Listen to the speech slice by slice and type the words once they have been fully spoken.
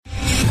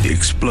The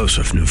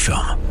explosive new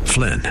film,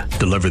 Flynn,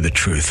 deliver the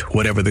truth,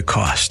 whatever the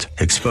cost,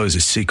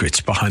 exposes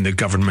secrets behind the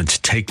government's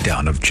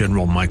takedown of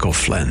General Michael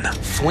Flynn.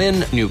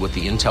 Flynn knew what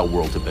the intel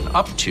world had been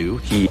up to.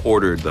 He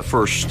ordered the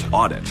first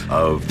audit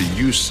of the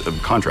use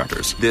of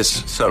contractors.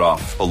 This set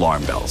off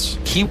alarm bells.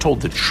 He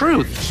told the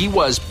truth. He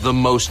was the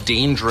most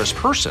dangerous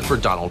person for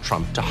Donald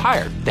Trump to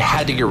hire. They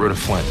had to get rid of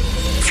Flynn.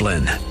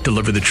 Flynn,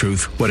 deliver the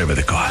truth, whatever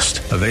the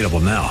cost. Available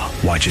now.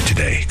 Watch it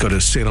today. Go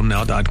to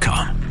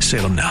salemnow.com.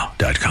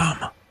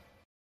 salemnow.com.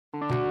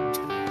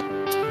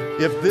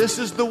 If this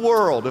is the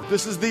world, if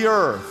this is the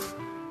earth,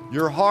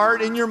 your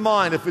heart and your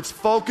mind, if it's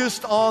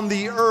focused on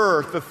the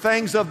earth, the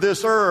things of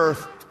this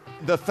earth,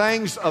 the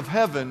things of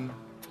heaven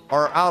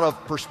are out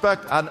of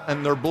perspective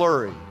and they're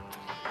blurry.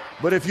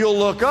 But if you'll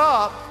look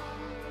up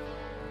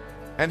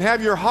and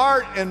have your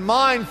heart and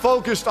mind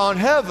focused on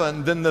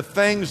heaven, then the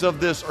things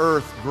of this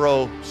earth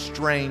grow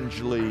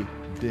strangely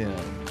dim.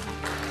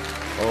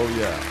 Oh,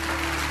 yeah.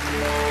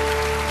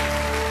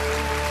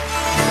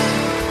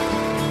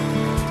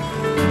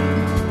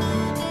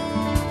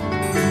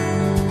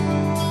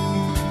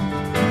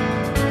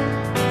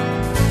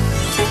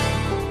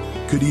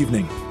 Good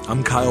evening.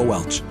 I'm Kyle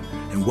Welch,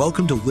 and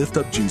welcome to Lift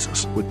Up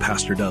Jesus with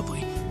Pastor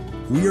Dudley.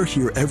 We are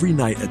here every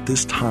night at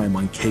this time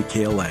on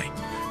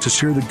KKLA to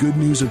share the good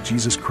news of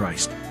Jesus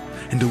Christ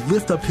and to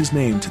lift up his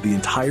name to the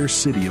entire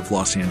city of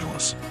Los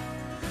Angeles.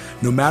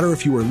 No matter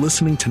if you are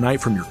listening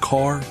tonight from your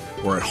car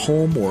or at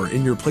home or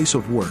in your place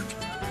of work,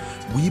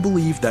 we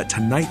believe that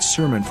tonight's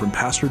sermon from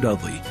Pastor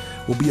Dudley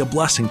will be a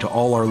blessing to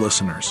all our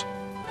listeners.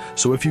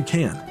 So if you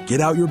can,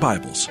 get out your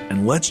Bibles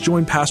and let's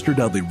join Pastor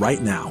Dudley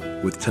right now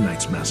with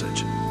tonight's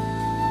message.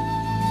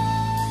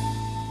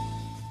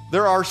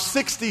 There are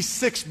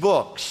 66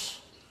 books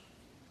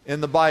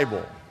in the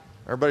Bible.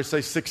 Everybody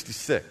say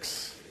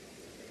 66.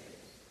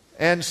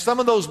 And some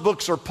of those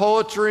books are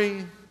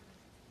poetry.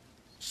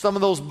 Some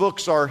of those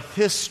books are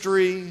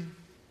history.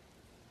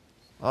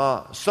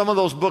 Some of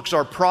those books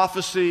are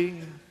prophecy.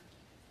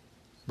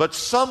 But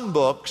some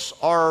books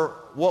are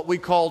what we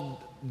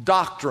call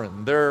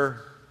doctrine.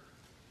 They're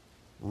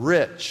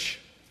rich.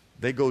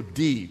 They go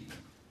deep.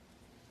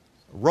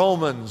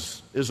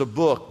 Romans is a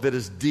book that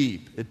is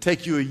deep. It'd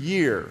take you a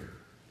year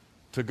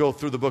to go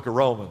through the book of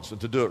Romans and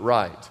to do it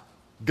right.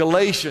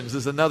 Galatians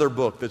is another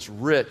book that's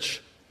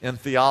rich in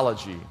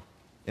theology,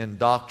 in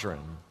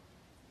doctrine.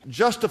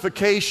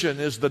 Justification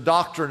is the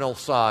doctrinal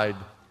side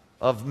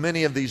of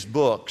many of these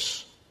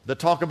books that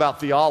talk about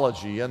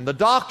theology. And the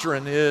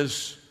doctrine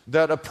is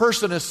that a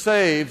person is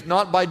saved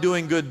not by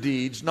doing good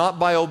deeds, not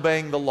by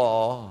obeying the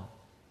law.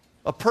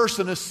 A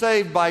person is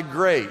saved by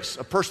grace.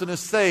 A person is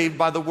saved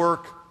by the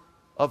work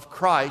of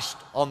Christ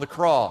on the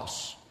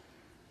cross.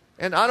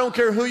 And I don't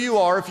care who you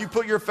are, if you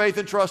put your faith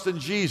and trust in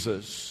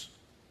Jesus,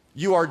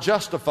 you are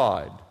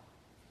justified.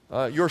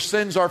 Your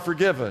sins are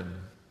forgiven.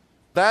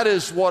 That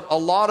is what a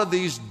lot of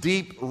these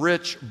deep,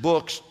 rich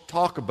books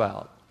talk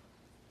about.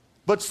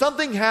 But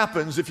something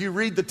happens if you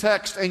read the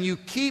text and you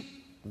keep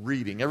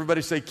reading.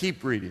 Everybody say,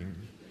 keep reading.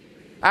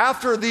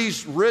 After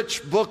these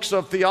rich books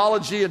of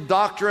theology and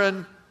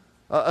doctrine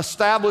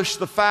establish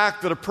the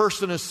fact that a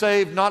person is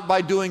saved not by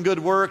doing good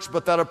works,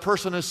 but that a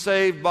person is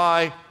saved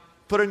by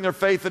putting their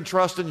faith and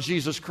trust in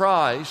Jesus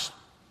Christ,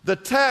 the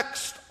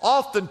text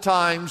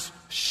oftentimes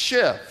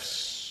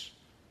shifts.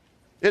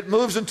 It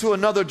moves into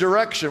another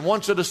direction.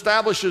 Once it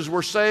establishes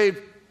we're saved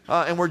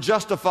and we're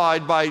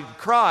justified by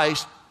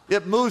Christ,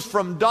 it moves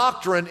from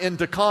doctrine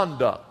into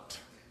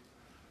conduct.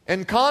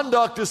 And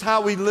conduct is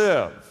how we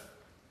live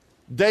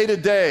day to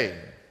day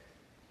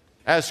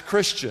as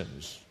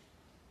Christians.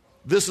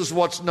 This is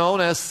what's known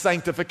as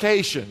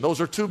sanctification. Those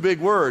are two big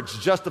words,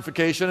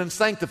 justification and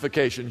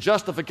sanctification.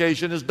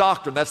 Justification is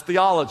doctrine. That's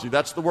theology.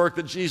 That's the work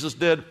that Jesus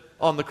did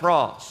on the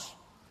cross.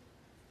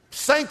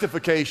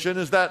 Sanctification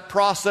is that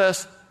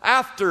process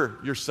after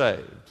you're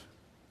saved,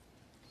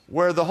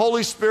 where the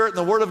Holy Spirit and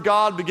the Word of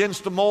God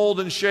begins to mold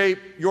and shape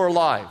your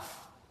life.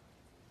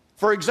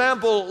 For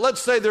example,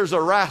 let's say there's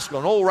a rascal,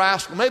 an old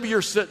rascal. Maybe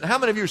you're sitting, how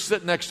many of you are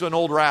sitting next to an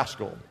old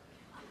rascal?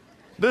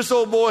 This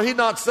old boy, he's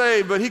not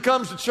saved, but he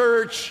comes to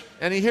church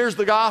and he hears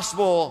the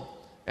gospel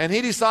and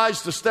he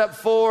decides to step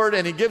forward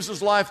and he gives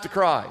his life to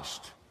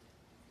Christ.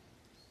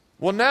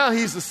 Well, now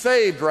he's a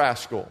saved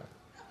rascal.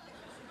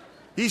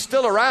 He's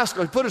still a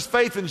rascal. He put his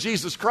faith in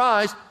Jesus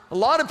Christ. A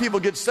lot of people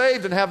get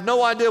saved and have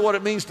no idea what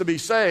it means to be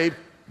saved.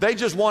 They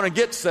just want to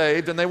get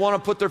saved and they want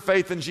to put their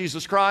faith in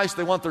Jesus Christ.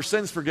 They want their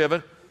sins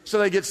forgiven. So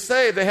they get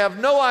saved. They have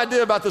no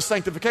idea about the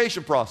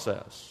sanctification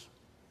process.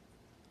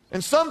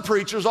 And some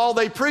preachers, all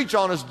they preach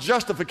on is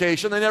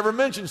justification. They never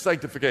mention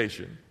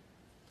sanctification.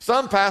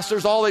 Some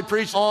pastors, all they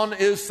preach on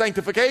is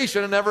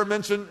sanctification and never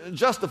mention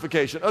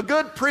justification. A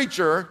good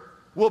preacher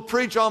will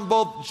preach on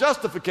both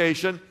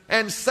justification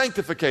and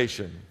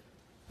sanctification.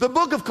 The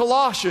book of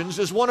Colossians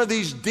is one of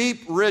these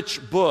deep,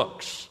 rich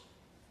books.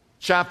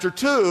 Chapter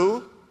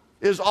 2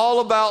 is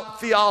all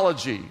about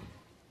theology.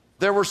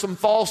 There were some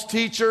false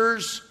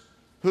teachers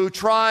who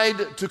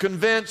tried to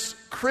convince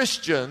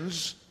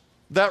Christians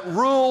that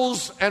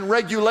rules and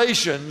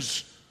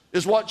regulations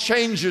is what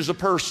changes a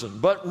person.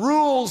 But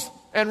rules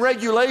and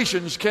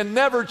regulations can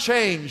never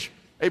change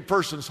a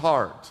person's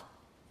heart.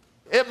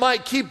 It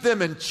might keep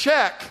them in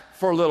check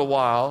for a little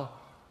while,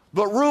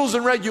 but rules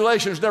and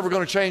regulations are never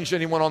going to change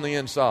anyone on the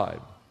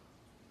inside.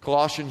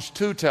 Colossians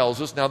 2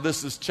 tells us, now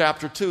this is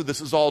chapter 2,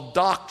 this is all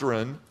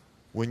doctrine.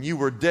 When you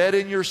were dead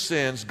in your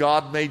sins,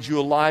 God made you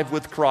alive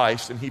with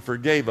Christ, and He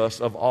forgave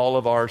us of all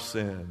of our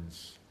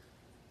sins.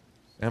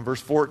 And verse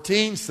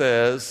 14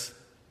 says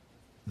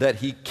that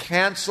He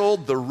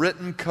canceled the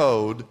written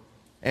code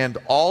and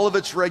all of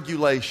its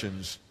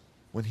regulations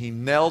when He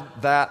nailed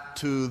that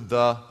to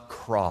the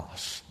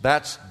cross.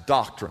 That's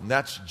doctrine.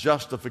 That's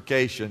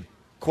justification.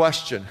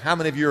 Question, how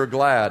many of you are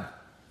glad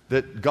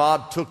that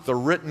God took the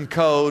written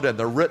code and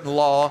the written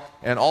law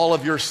and all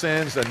of your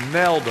sins and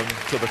nailed them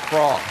to the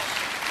cross?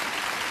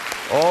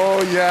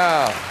 Oh,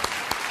 yeah.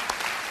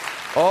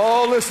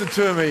 Oh, listen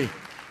to me.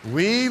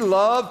 We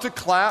love to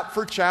clap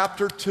for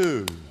chapter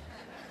 2.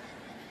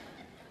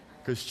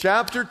 Because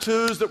chapter 2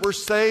 is that we're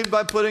saved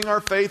by putting our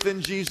faith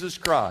in Jesus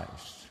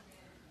Christ.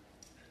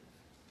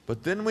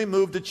 But then we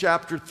move to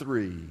chapter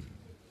 3.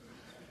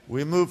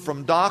 We move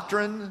from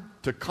doctrine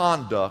to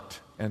conduct,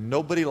 and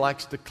nobody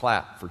likes to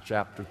clap for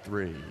chapter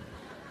 3.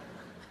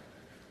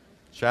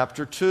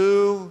 Chapter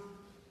 2,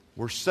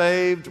 we're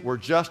saved, we're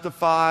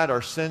justified,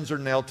 our sins are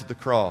nailed to the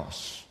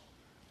cross.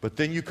 But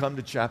then you come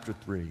to chapter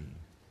 3.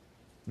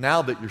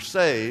 Now that you're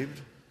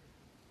saved,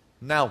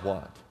 now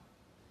what?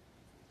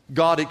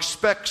 God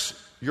expects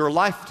your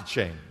life to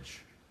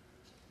change.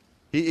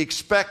 He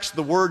expects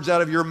the words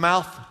out of your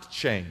mouth to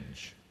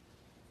change.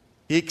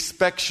 He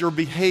expects your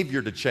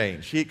behavior to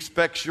change. He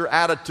expects your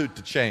attitude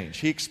to change.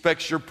 He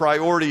expects your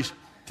priorities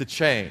to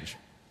change.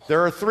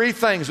 There are 3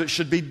 things that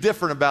should be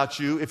different about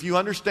you. If you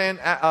understand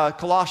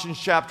Colossians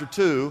chapter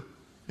 2,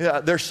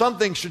 there's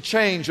something should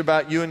change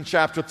about you in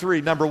chapter 3.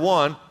 Number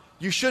 1,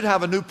 you should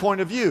have a new point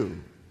of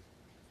view.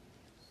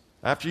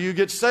 After you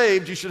get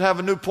saved, you should have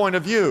a new point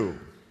of view.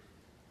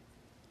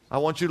 I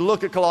want you to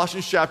look at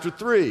Colossians chapter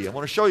 3. I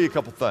want to show you a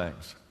couple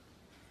things.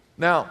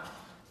 Now,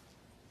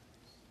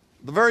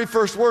 the very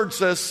first word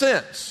says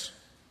since.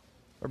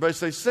 Everybody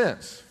say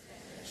since.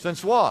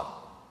 Since what?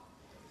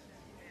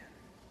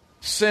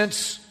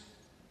 Since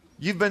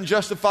you've been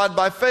justified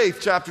by faith,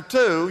 chapter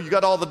 2, you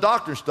got all the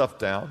doctrine stuff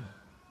down.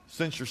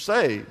 Since you're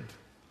saved.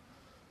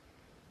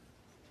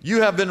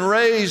 You have been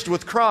raised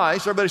with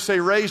Christ. Everybody say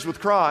raised with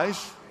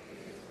Christ.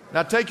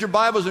 Now take your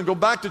Bibles and go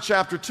back to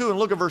chapter 2 and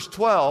look at verse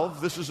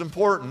 12. This is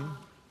important.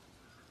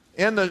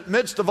 In the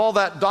midst of all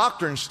that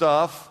doctrine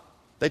stuff,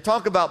 they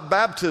talk about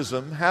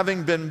baptism,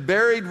 having been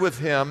buried with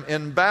Him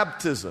in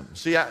baptism.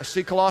 See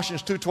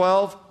Colossians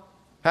 2:12?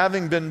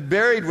 Having been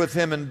buried with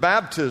Him in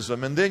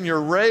baptism, and then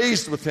you're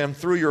raised with Him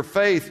through your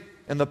faith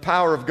in the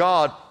power of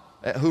God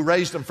who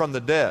raised Him from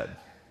the dead.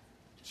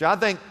 See, I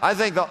think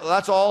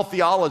that's all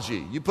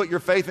theology. You put your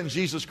faith in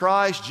Jesus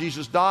Christ,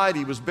 Jesus died,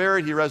 He was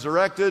buried, He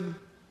resurrected,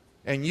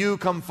 and you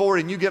come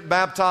forward and you get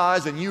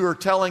baptized and you are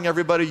telling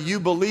everybody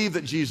you believe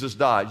that Jesus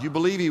died. You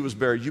believe He was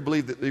buried. You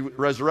believe that He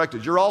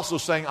resurrected. You're also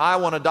saying, I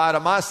want to die to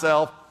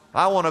myself.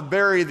 I want to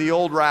bury the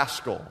old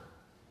rascal.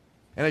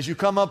 And as you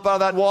come up out of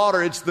that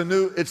water, it's the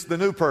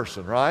new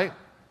person, right?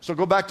 So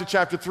go back to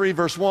chapter 3,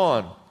 verse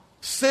 1.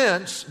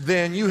 Since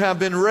then you have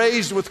been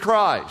raised with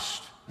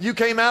Christ. You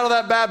came out of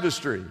that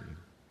baptistry.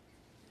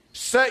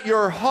 Set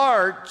your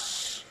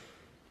hearts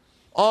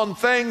on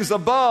things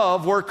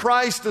above, where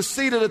Christ is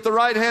seated at the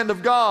right hand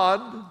of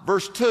God.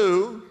 Verse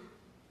 2.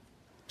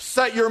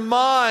 Set your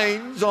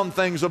minds on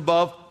things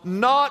above,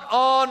 not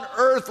on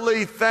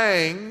earthly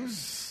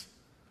things,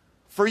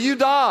 for you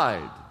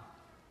died,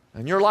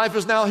 and your life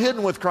is now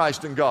hidden with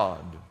Christ in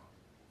God.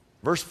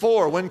 Verse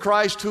 4. When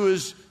Christ, who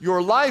is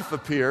your life,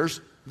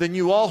 appears, then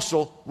you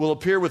also will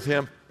appear with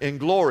Him in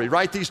glory.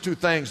 Write these 2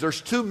 things.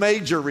 There's 2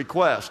 major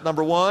requests.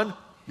 Number 1,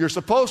 you're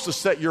supposed to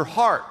set your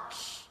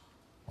hearts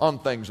on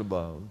things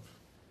above.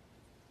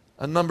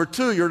 And number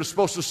 2, you're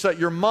supposed to set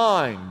your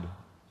mind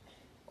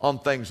on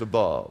things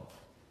above.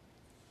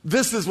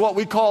 This is what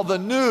we call the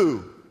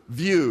new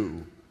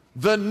view,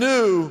 the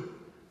new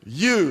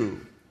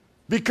you.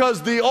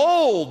 Because the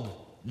old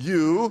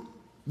you,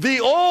 the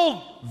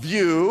old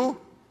view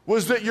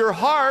was that your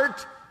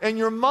heart and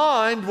your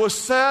mind was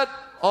set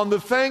on the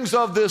things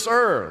of this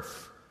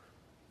earth.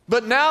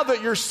 But now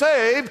that you're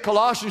saved,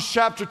 Colossians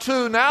chapter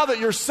 2, now that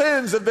your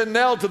sins have been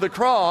nailed to the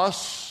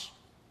cross,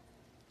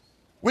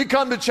 we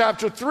come to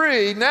chapter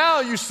 3.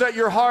 Now you set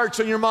your hearts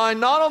and your mind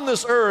not on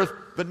this earth,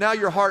 but now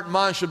your heart and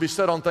mind should be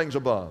set on things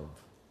above.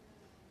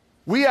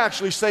 We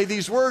actually say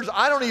these words.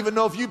 I don't even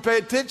know if you pay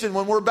attention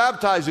when we're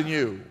baptizing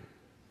you.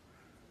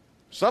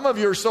 Some of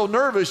you are so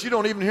nervous you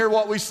don't even hear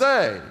what we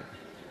say.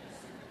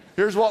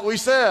 Here's what we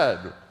said.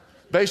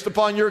 Based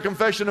upon your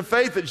confession of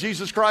faith that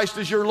Jesus Christ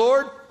is your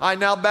Lord, I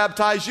now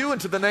baptize you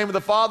into the name of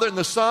the Father and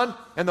the Son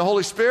and the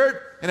Holy Spirit.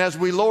 And as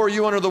we lower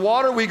you under the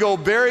water, we go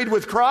buried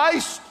with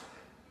Christ.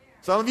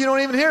 Some of you don't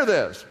even hear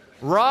this.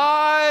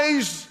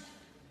 Rise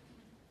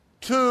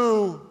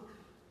to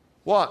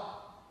what?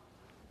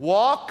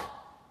 Walk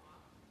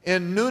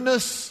in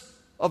newness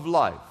of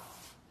life.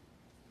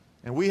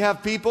 And we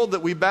have people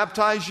that we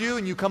baptize you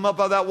and you come up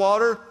out of that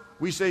water.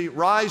 We say,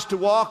 rise to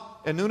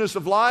walk in newness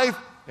of life,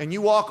 and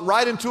you walk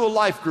right into a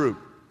life group.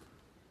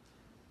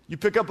 You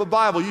pick up a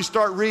Bible, you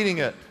start reading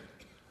it,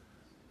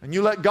 and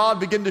you let God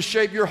begin to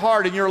shape your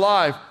heart and your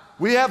life.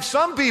 We have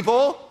some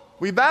people,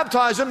 we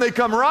baptize them, they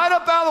come right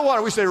up out of the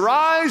water. We say,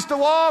 rise to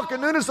walk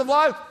in newness of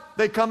life.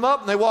 They come up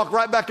and they walk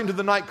right back into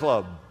the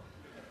nightclub.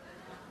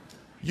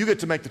 You get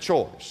to make the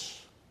choice.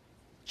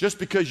 Just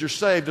because you're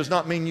saved does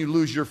not mean you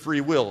lose your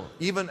free will.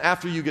 Even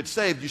after you get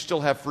saved, you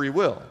still have free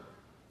will.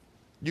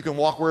 You can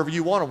walk wherever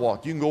you want to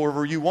walk. You can go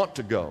wherever you want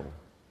to go.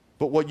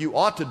 But what you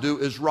ought to do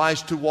is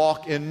rise to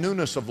walk in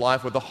newness of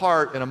life with a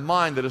heart and a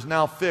mind that is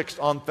now fixed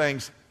on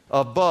things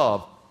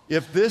above.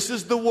 If this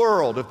is the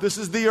world, if this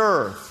is the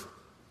earth,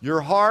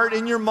 your heart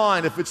and your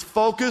mind, if it's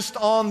focused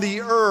on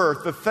the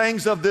earth, the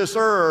things of this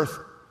earth,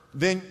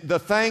 then the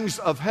things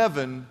of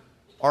heaven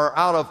are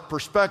out of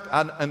perspective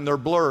and they're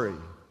blurry.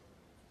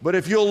 But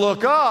if you'll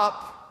look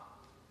up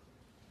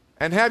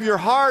and have your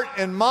heart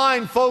and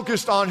mind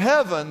focused on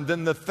heaven,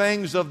 then the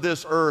things of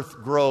this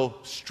earth grow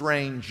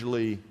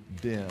strangely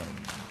dim.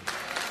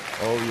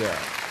 Oh, yeah.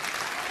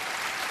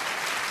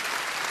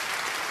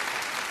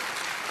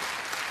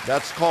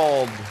 That's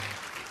called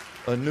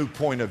a new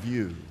point of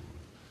view.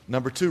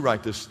 Number 2,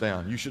 write this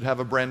down. You should have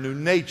a brand new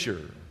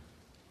nature.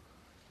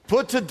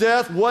 Put to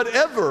death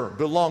whatever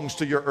belongs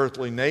to your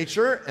earthly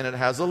nature, and it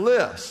has a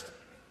list.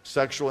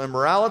 Sexual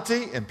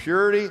immorality,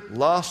 impurity,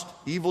 lust,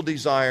 evil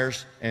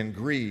desires, and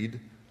greed,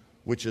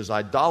 which is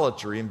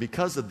idolatry. And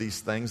because of these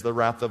things, the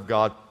wrath of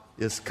God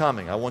is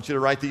coming. I want you to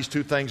write these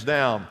 2 things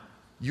down.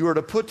 You are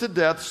to put to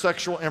death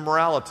sexual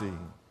immorality.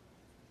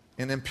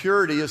 And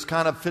impurity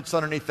fits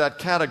underneath that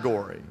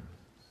category.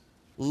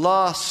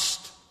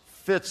 Lust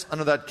fits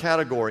under that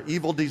category.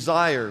 Evil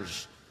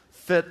desires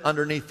fit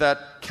underneath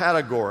that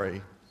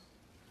category.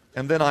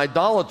 And then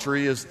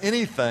idolatry is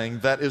anything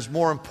that is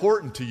more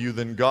important to you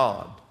than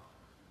God.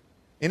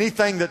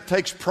 Anything that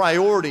takes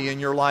priority in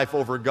your life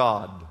over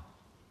God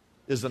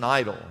is an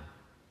idol.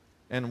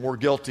 And we're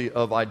guilty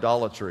of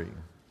idolatry.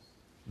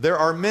 There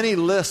are many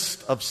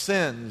lists of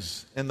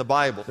sins in the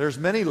Bible. There's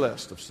many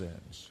lists of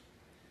sins.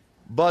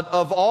 But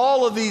of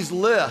all of these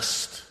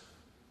lists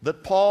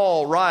that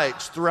Paul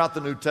writes throughout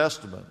the New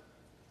Testament,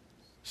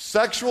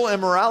 sexual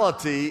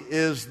immorality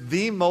is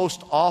the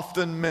most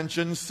often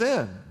mentioned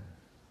sin.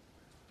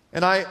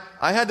 And I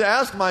had to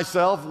ask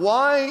myself,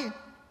 why,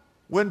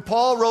 when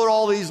Paul wrote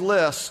all these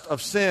lists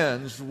of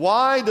sins,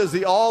 why does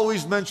he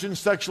always mention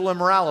sexual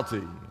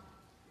immorality?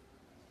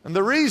 And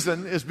the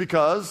reason is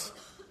because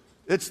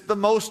it's the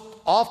most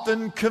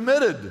often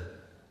committed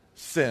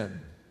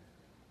sin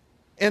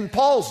in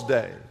Paul's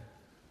day.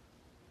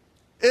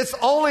 It's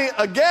only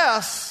a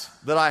guess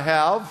that I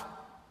have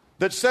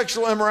that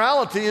sexual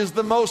immorality is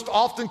the most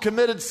often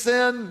committed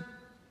sin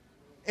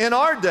in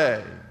our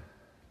day.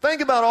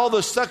 Think about all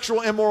the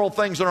sexual immoral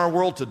things in our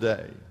world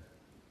today.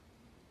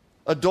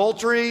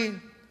 Adultery,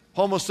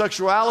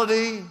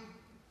 homosexuality,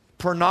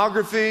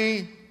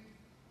 pornography,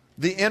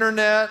 the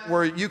internet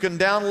where you can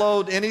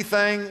download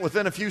anything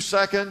within a few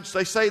seconds.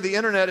 They say the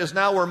internet is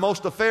now where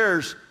most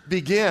affairs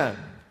begin.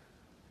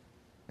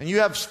 And you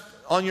have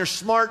on your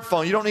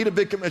smartphone, you don't need a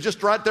big computer,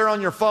 just right there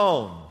on your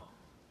phone.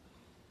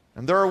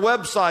 And there are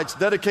websites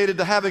dedicated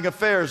to having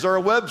affairs. There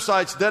are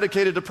websites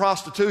dedicated to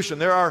prostitution.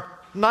 There are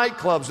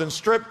nightclubs and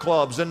strip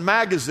clubs and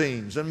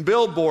magazines and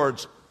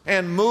billboards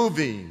and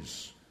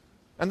movies.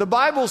 And the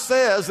Bible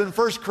says in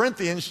 1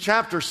 Corinthians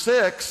chapter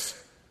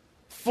 6,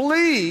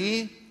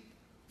 flee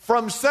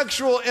from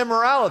sexual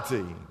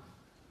immorality.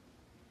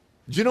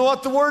 Do you know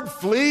what the word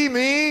flee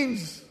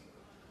means?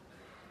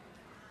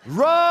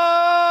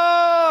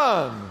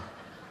 Run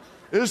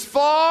as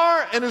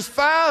far and as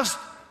fast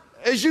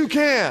as you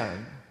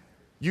can.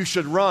 You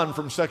should run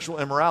from sexual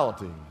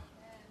immorality.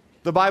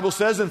 The Bible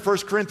says in 1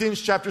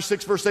 Corinthians chapter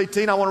 6, verse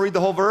 18, I want to read the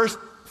whole verse.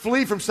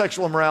 Flee from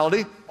sexual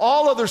immorality.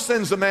 All other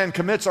sins a man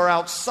commits are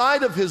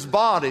outside of his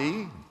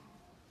body,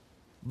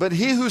 but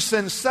he who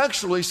sins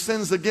sexually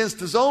sins against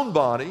his own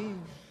body.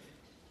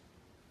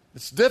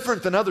 It's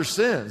different than other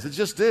sins. It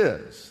just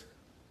is.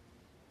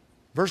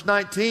 Verse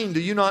 19, do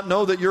you not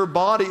know that your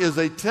body is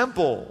a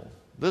temple?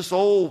 This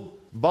old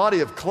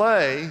body of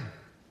clay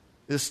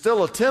is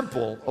still a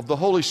temple of the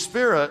Holy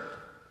Spirit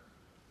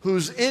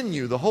who's in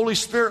you. The Holy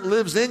Spirit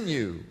lives in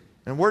you.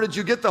 And where did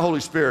you get the Holy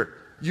Spirit?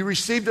 You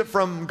received it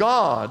from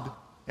God.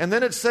 And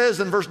then it says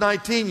in verse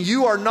 19,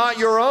 you are not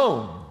your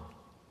own.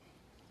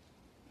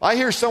 I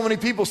hear so many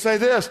people say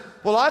this,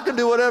 well, I can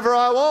do whatever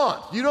I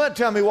want. You don't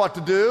tell me what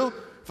to do.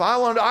 If I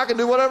want to, I can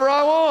do whatever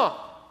I want.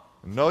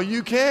 No,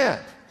 you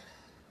can't.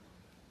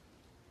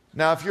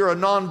 Now, if you're a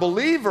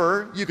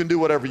non-believer, you can do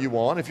whatever you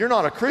want. If you're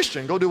not a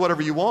Christian, go do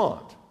whatever you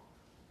want.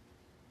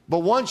 But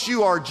once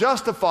you are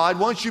justified,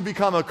 once you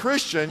become a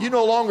Christian, you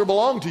no longer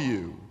belong to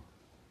you.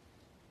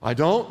 I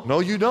don't? No,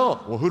 you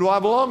don't. Well, who do I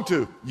belong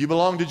to? You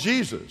belong to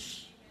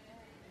Jesus.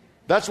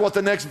 That's what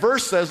the next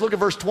verse says. Look at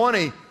verse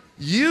 20.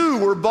 You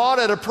were bought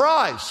at a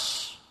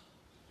price.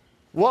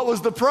 What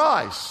was the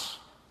price?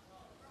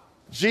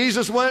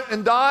 Jesus went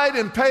and died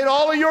and paid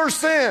all of your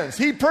sins.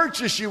 He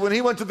purchased you when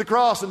he went to the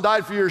cross and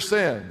died for your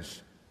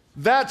sins.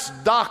 That's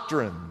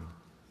doctrine.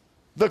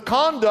 The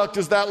conduct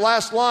is that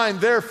last line,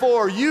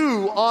 therefore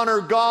you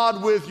honor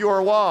God with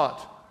your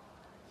what?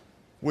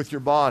 With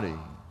your body.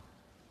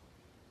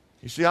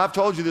 You see, I've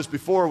told you this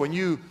before, when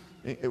you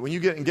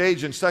get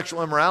engaged in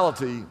sexual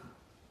immorality,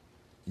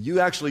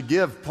 you actually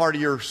give part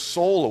of your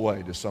soul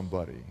away to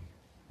somebody.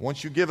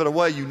 Once you give it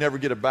away, you never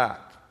get it back.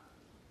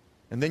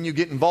 And then you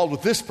get involved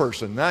with this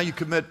person. Now you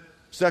commit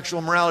sexual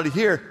immorality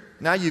here.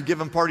 Now you've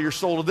given part of your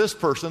soul to this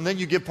person. Then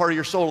you give part of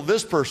your soul to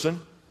this person.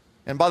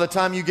 And by the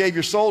time you gave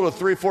your soul to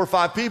 3, 4,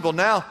 5 people,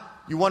 now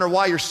you wonder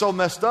why you're so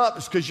messed up.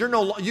 It's because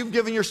you've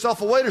given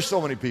yourself away to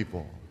so many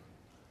people.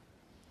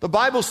 The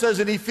Bible says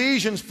in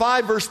Ephesians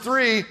 5 verse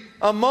 3,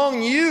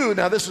 among you,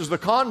 now this is the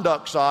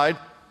conduct side,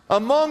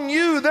 among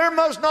you there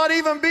must not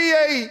even be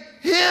a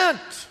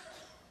hint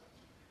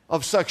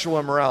of sexual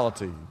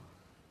immorality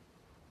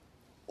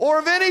or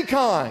of any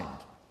kind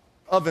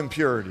of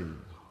impurity,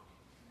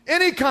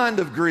 any kind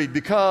of greed,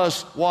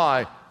 because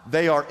why?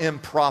 They are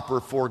improper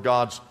for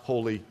God's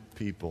holy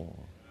people.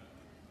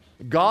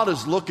 God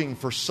is looking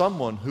for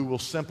someone who will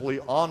simply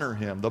honor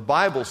him. The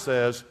Bible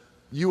says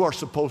you are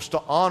supposed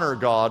to honor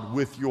God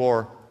with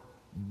your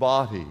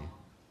body.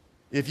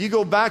 If you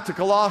go back to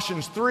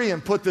Colossians 3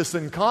 and put this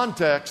in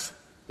context,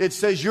 it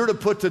says you're to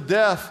put to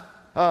death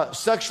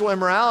sexual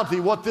immorality.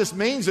 What this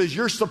means is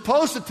you're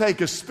supposed to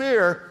take a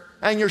spear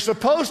and you're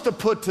supposed to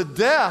put to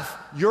death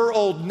your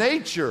old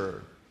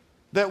nature.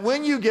 That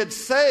when you get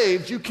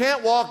saved, you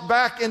can't walk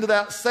back into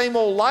that same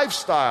old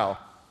lifestyle.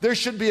 There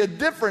should be a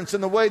difference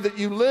in the way that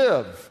you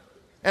live.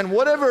 And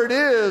whatever it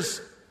is,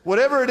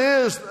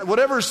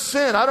 whatever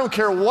sin, I don't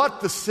care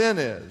what the sin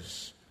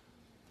is,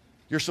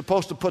 you're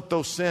supposed to put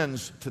those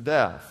sins to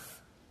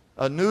death.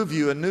 A new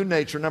view, a new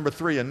nature. Number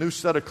 3, a new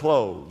set of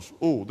clothes.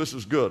 Ooh, this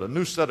is good. A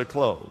new set of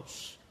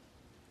clothes.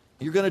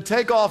 You're going to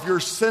take off your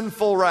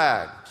sinful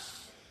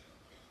rags,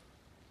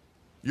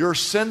 your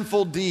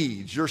sinful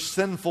deeds, your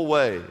sinful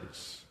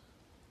ways.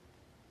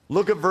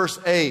 Look at verse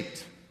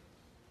 8.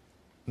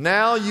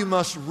 Now you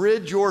must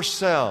rid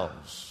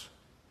yourselves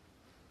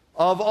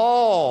of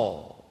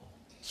all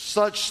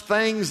such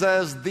things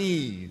as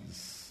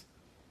these.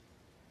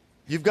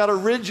 You've got to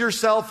rid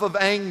yourself of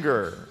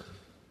anger.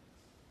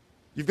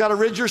 You've got to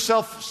rid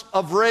yourself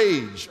of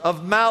rage,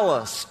 of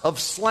malice, of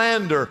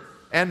slander,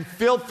 and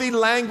filthy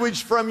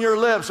language from your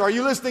lips. Are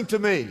you listening to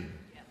me?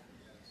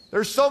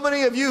 There's so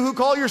many of you who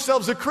call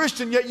yourselves a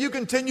Christian, yet you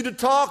continue to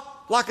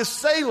talk like a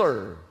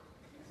sailor.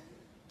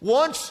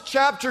 Once,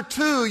 chapter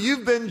 2,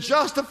 you've been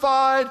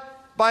justified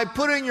by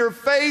putting your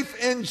faith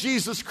in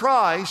Jesus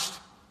Christ.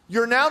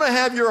 You're now to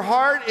have your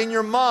heart and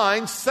your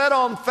mind set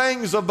on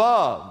things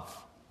above.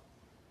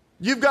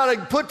 You've got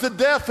to put to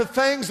death the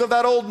things of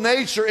that old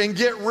nature and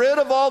get rid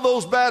of all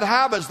those bad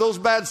habits, those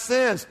bad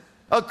sins.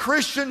 A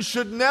Christian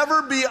should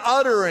never be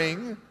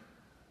uttering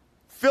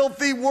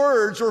filthy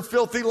words or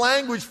filthy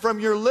language from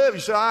your lips. You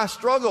say, I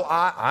struggle.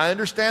 I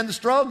understand the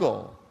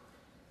struggle.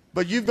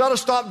 But you've got to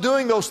stop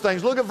doing those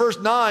things. Look at verse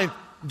 9.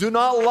 Do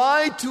not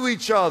lie to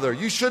each other.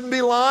 You shouldn't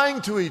be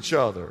lying to each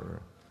other,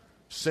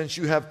 since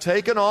you have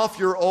taken off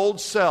your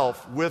old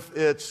self with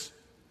its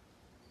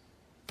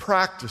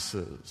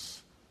practices.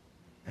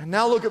 And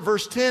now look at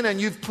verse 10.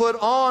 And you've put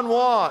on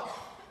what?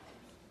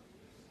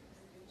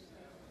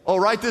 Oh,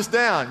 write this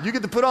down. You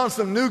get to put on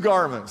some new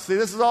garments. See,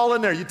 this is all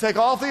in there. You take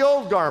off the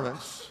old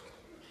garments,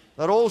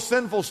 that old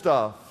sinful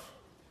stuff,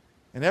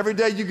 and every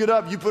day you get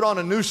up, you put on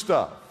a new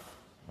stuff.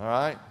 All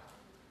right?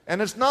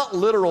 And it's not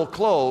literal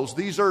clothes.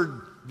 These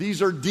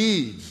are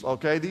deeds,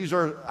 okay? These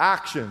are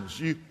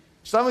actions.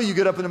 Some of you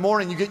get up in the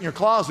morning, you get in your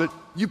closet,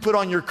 you put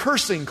on your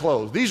cursing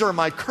clothes. These are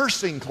my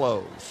cursing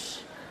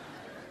clothes.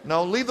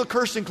 No, leave the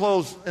cursing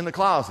clothes in the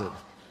closet.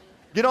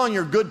 Get on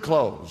your good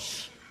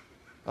clothes,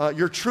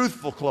 your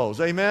truthful clothes.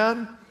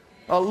 Amen?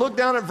 Look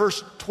down at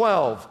verse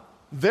 12.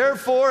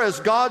 Therefore, as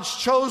God's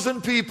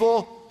chosen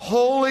people,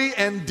 holy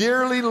and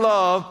dearly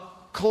loved,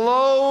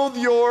 clothe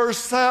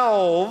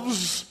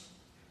yourselves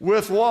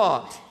with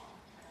what?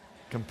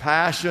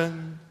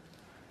 Compassion,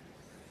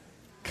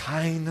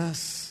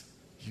 kindness,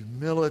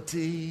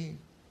 humility,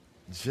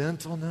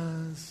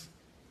 gentleness,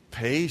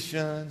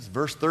 patience.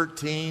 Verse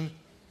 13,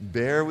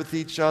 bear with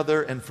each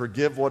other and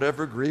forgive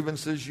whatever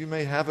grievances you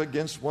may have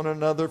against one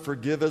another.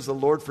 Forgive as the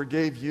Lord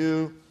forgave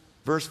you.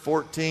 Verse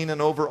 14,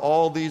 and over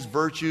all these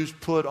virtues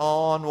put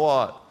on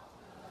what?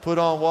 Put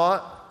on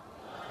what?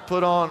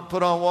 Put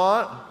on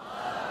what?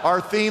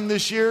 Our theme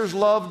this year is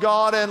love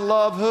God and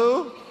love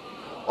who?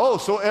 Oh,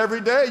 so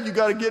every day you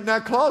got to get in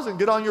that closet and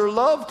get on your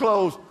love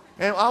clothes.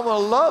 And I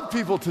want to love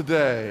people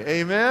today.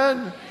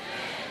 Amen?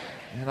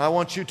 And I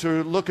want you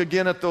to look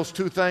again at those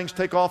two things.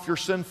 Take off your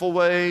sinful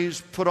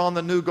ways, put on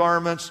the new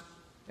garments,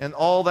 and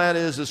all that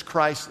is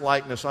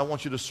Christ-likeness. I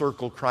want you to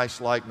circle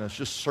Christ-likeness.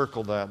 Just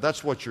circle that.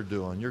 That's what you're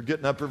doing. You're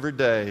getting up every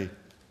day,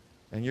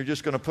 and you're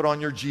just going to put on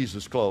your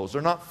Jesus clothes.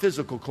 They're not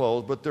physical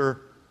clothes, but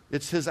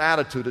it's His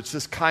attitude. It's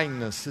His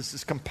kindness. It's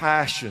His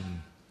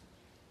compassion.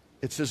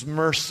 It's His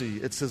mercy.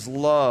 It's His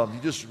love.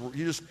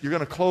 You're going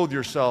to clothe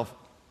yourself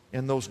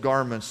in those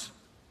garments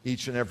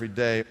each and every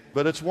day.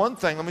 But it's one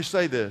thing, let me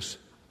say this.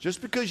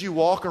 Just because you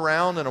walk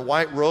around in a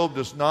white robe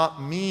does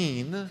not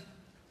mean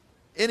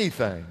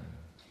anything.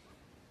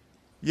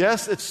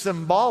 Yes, it's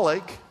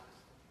symbolic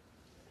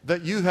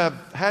that you have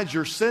had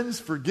your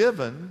sins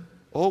forgiven.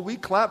 Oh, we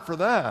clap for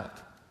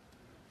that.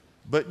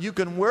 But you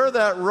can wear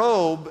that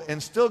robe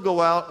and still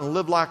go out and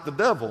live like the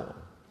devil.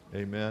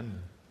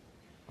 Amen.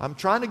 I'm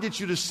trying to get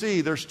you to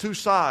see there's two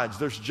sides.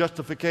 There's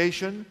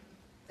justification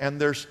and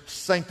there's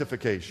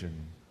sanctification.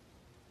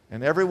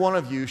 And every one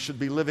of you should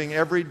be living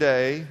every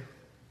day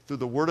through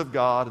the Word of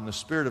God and the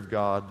Spirit of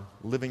God,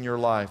 living your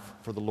life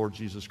for the Lord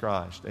Jesus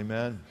Christ.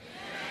 Amen.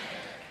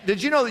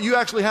 Did you know that you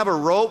actually have a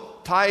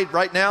rope tied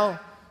right now?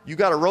 You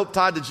got a rope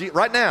tied to Jesus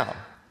right now.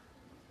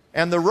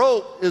 And the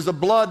rope is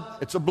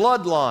it's a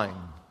bloodline.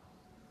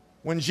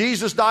 When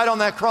Jesus died on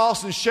that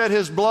cross and shed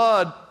His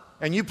blood,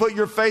 and you put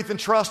your faith and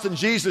trust in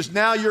Jesus,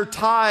 now you're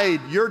tied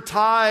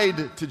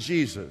to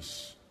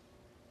Jesus.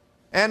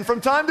 And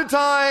from time to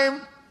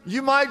time,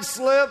 you might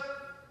slip,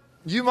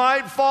 you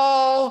might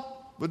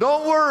fall, but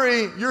don't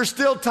worry, you're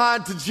still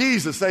tied to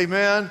Jesus,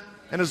 amen?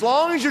 And as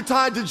long as you're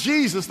tied to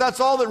Jesus, that's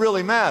all that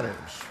really matters.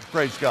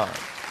 Praise God.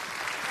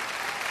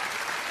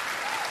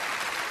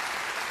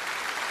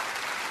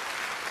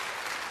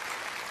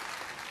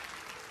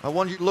 I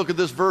want you to look at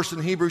this verse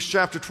in Hebrews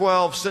chapter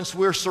 12. Since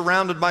we're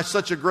surrounded by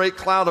such a great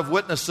cloud of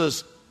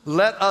witnesses,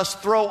 let us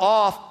throw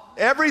off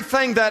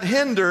everything that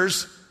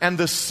hinders and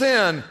the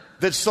sin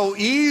that so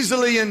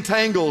easily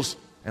entangles,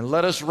 and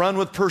let us run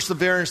with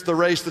perseverance the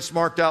race that's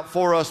marked out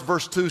for us.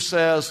 Verse 2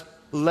 says,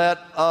 let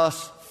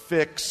us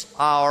fix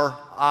our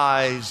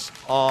eyes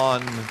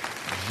on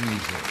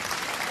Jesus.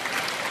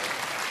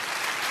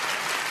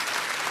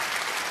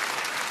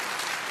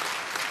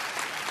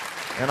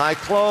 And I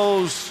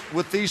close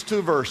with these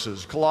two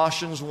verses,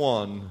 Colossians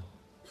 1.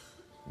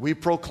 We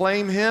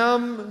proclaim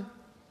Him,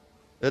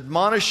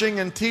 admonishing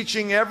and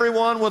teaching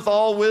everyone with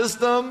all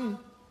wisdom,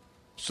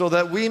 so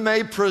that we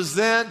may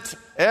present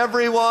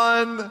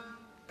everyone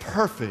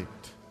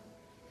perfect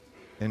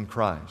in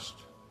Christ.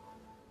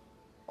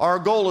 Our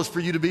goal is for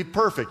you to be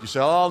perfect. You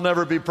say, I'll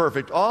never be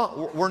perfect.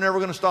 Oh, we're never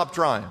going to stop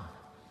trying.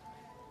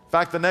 In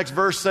fact, the next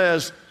verse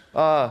says,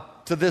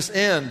 to this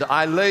end,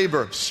 I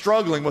labor,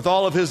 struggling with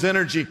all of His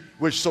energy,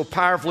 which so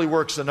powerfully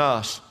works in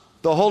us.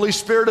 The Holy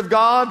Spirit of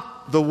God,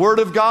 the Word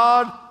of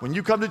God, when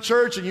you come to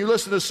church and you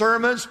listen to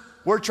sermons,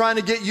 we're trying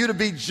to get you to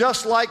be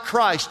just like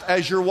Christ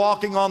as you're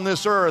walking on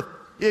this earth.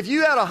 If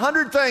you had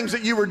 100 things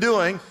that you were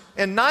doing,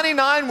 and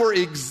 99 were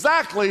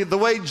exactly the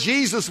way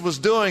Jesus was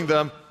doing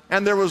them,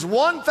 and there was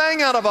one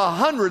thing out of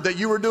 100 that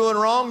you were doing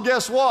wrong,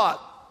 guess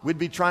what? We'd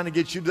be trying to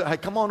get you to, hey,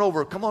 come on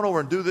over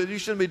and do this. You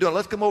shouldn't be doing it.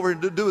 Let's come over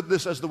and do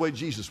this as the way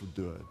Jesus would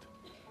do it.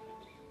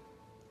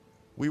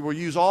 We will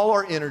use all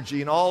our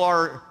energy and all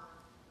our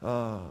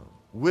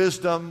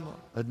wisdom,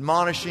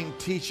 admonishing,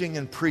 teaching,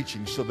 and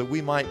preaching so that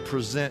we might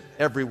present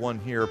everyone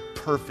here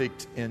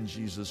perfect in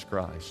Jesus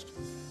Christ.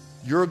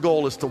 Your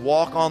goal is to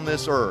walk on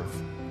this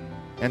earth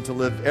and to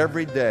live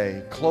every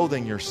day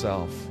clothing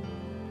yourself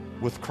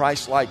with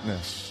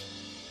Christ-likeness.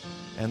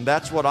 And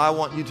that's what I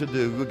want you to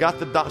do. We got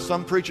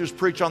some preachers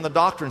preach on the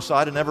doctrine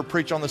side and never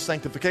preach on the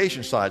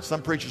sanctification side.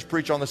 Some preachers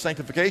preach on the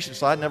sanctification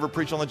side and never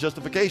preach on the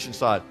justification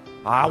side.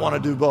 I want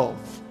to do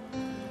both.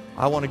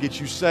 I want to get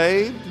you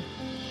saved,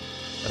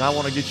 and I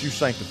want to get you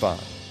sanctified.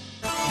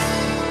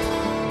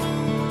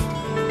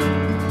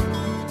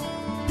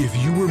 If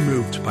you were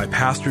moved by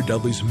Pastor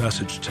Dudley's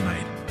message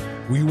tonight,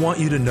 we want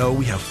you to know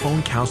we have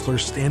phone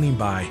counselors standing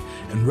by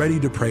and ready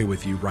to pray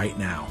with you right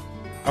now.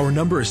 Our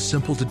number is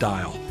simple to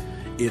dial.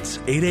 It's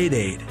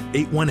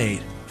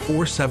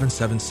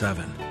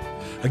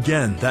 888-818-4777.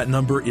 Again, that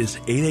number is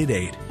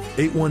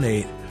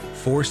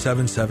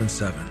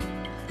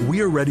 888-818-4777. We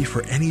are ready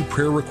for any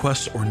prayer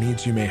requests or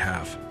needs you may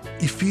have.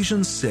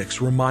 Ephesians 6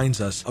 reminds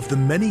us of the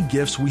many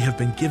gifts we have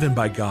been given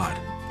by God.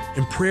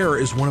 And prayer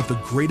is one of the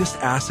greatest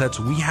assets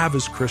we have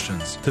as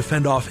Christians to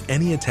fend off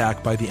any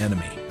attack by the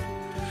enemy.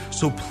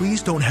 So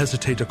please don't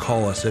hesitate to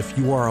call us if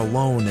you are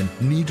alone and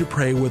need to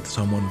pray with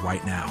someone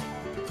right now.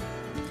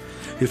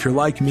 If you're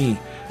like me,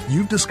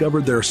 you've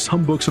discovered there are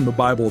some books in the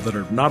Bible that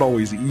are not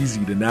always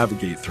easy to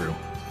navigate through.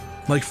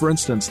 Like, for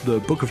instance, the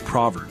book of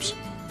Proverbs.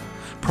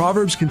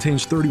 Proverbs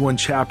contains 31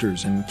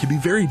 chapters and can be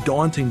very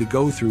daunting to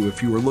go through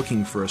if you are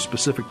looking for a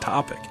specific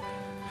topic.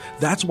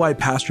 That's why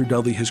Pastor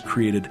Dudley has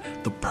created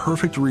the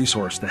perfect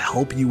resource to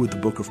help you with the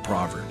book of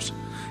Proverbs.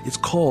 It's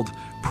called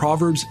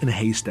Proverbs in a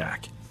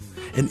Haystack,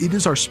 and it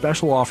is our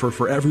special offer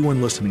for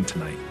everyone listening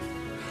tonight.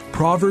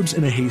 Proverbs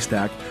in a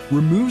Haystack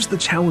removes the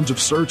challenge of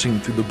searching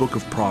through the book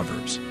of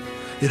Proverbs.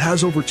 It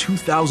has over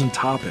 2,000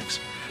 topics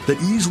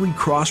that easily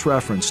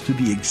cross-reference to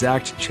the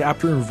exact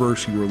chapter and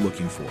verse you are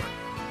looking for.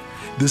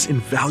 This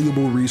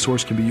invaluable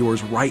resource can be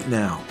yours right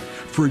now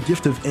for a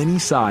gift of any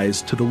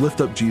size to the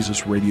Lift Up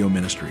Jesus radio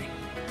ministry.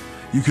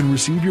 You can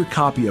receive your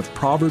copy of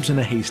Proverbs in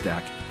a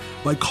Haystack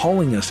by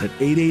calling us at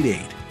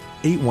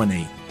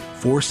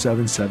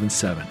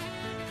 888-818-4777.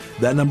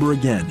 That number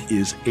again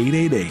is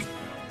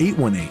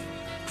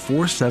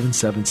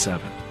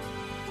 888-818-4777.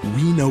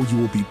 We know you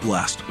will be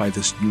blessed by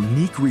this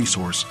unique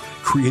resource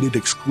created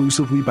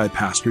exclusively by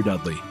Pastor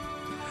Dudley.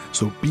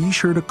 So be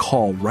sure to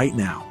call right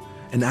now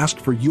and ask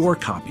for your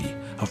copy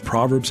of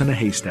Proverbs in a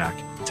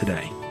Haystack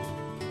today.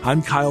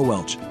 I'm Kyle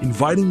Welch,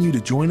 inviting you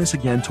to join us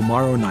again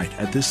tomorrow night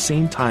at this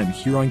same time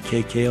here on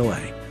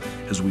KKLA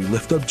as we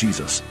lift up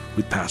Jesus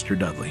with Pastor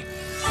Dudley.